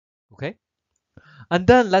Okay, and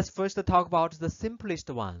then let's first talk about the simplest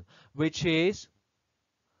one, which is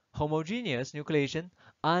homogeneous nucleation,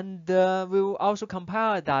 and we will also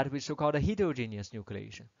compare that with so-called heterogeneous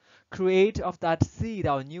nucleation. Create of that seed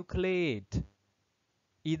or nucleate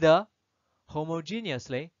either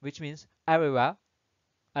homogeneously, which means everywhere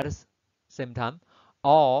at the same time,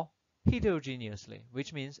 or heterogeneously,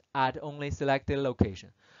 which means at only selected location.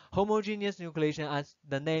 Homogeneous nucleation, as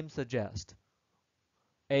the name suggests,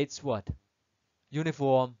 it's what?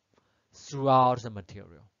 Uniform throughout the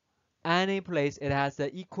material. Any place it has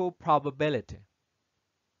the equal probability.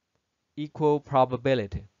 Equal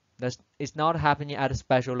probability. It's not happening at a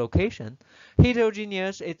special location.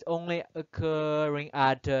 Heterogeneous, it's only occurring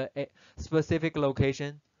at a specific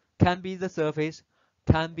location. Can be the surface,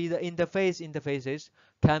 can be the interfaces,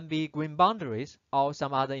 can be green boundaries, or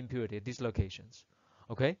some other impurity dislocations.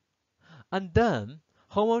 Okay? And then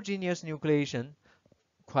homogeneous nucleation,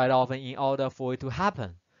 quite often in order for it to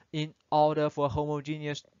happen, in order for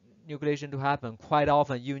homogeneous nucleation to happen, quite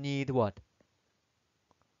often you need what?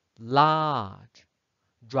 Large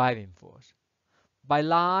driving force. By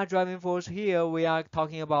large driving force here, we are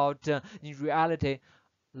talking about, in reality,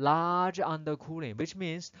 large undercooling, which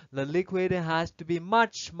means the liquid has to be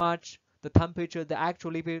the temperature, the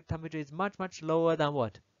actual liquid temperature is much lower than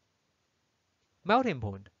what? Melting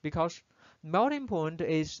point, because melting point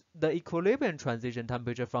is the equilibrium transition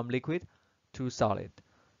temperature from liquid to solid.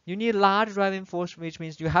 You need large driving force, which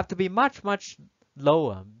means you have to be much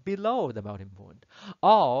lower, below the melting point,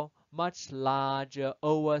 or much larger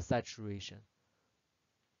oversaturation,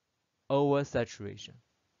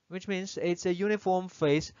 which means it's a uniform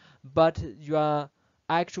phase, but your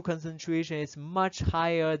actual concentration is much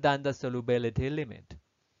higher than the solubility limit.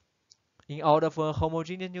 In order for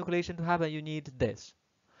homogeneous nucleation to happen, you need this.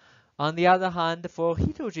 On the other hand, for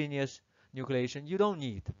heterogeneous nucleation, you don't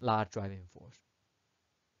need large driving force.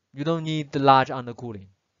 You don't need the large undercooling.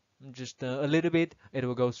 Just a little bit, it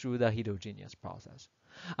will go through the heterogeneous process.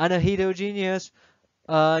 And a heterogeneous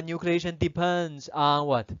nucleation depends on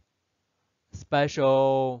what?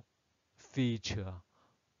 Special feature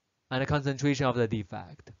and the concentration of the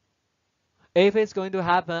defect. If it's going to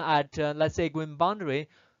happen at, let's say, green boundary,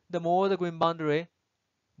 the more the green boundary,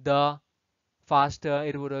 the faster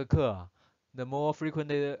it would occur, the more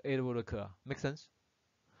frequently it would occur. Make sense?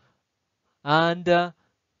 And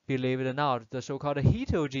believe it or not, the so-called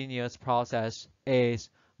heterogeneous process is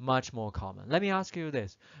much more common. Let me ask you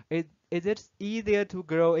this. Is it easier to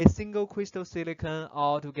grow a single crystal silicon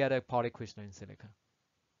or to get a polycrystalline silicon?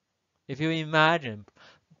 If you imagine,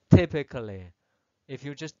 typically, if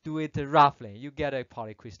you just do it roughly, you get a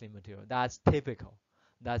polycrystalline material. That's typical.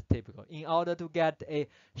 That's typical. In order to get a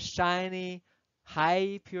shiny,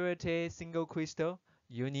 high purity single crystal,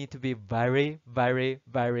 you need to be very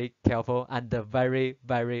careful and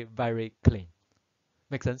very clean.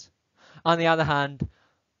 Make sense? On the other hand,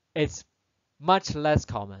 it's much less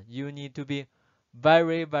common. You need to be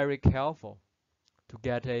very careful to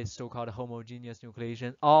get a so-called homogeneous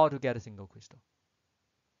nucleation or to get a single crystal.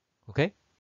 Okay?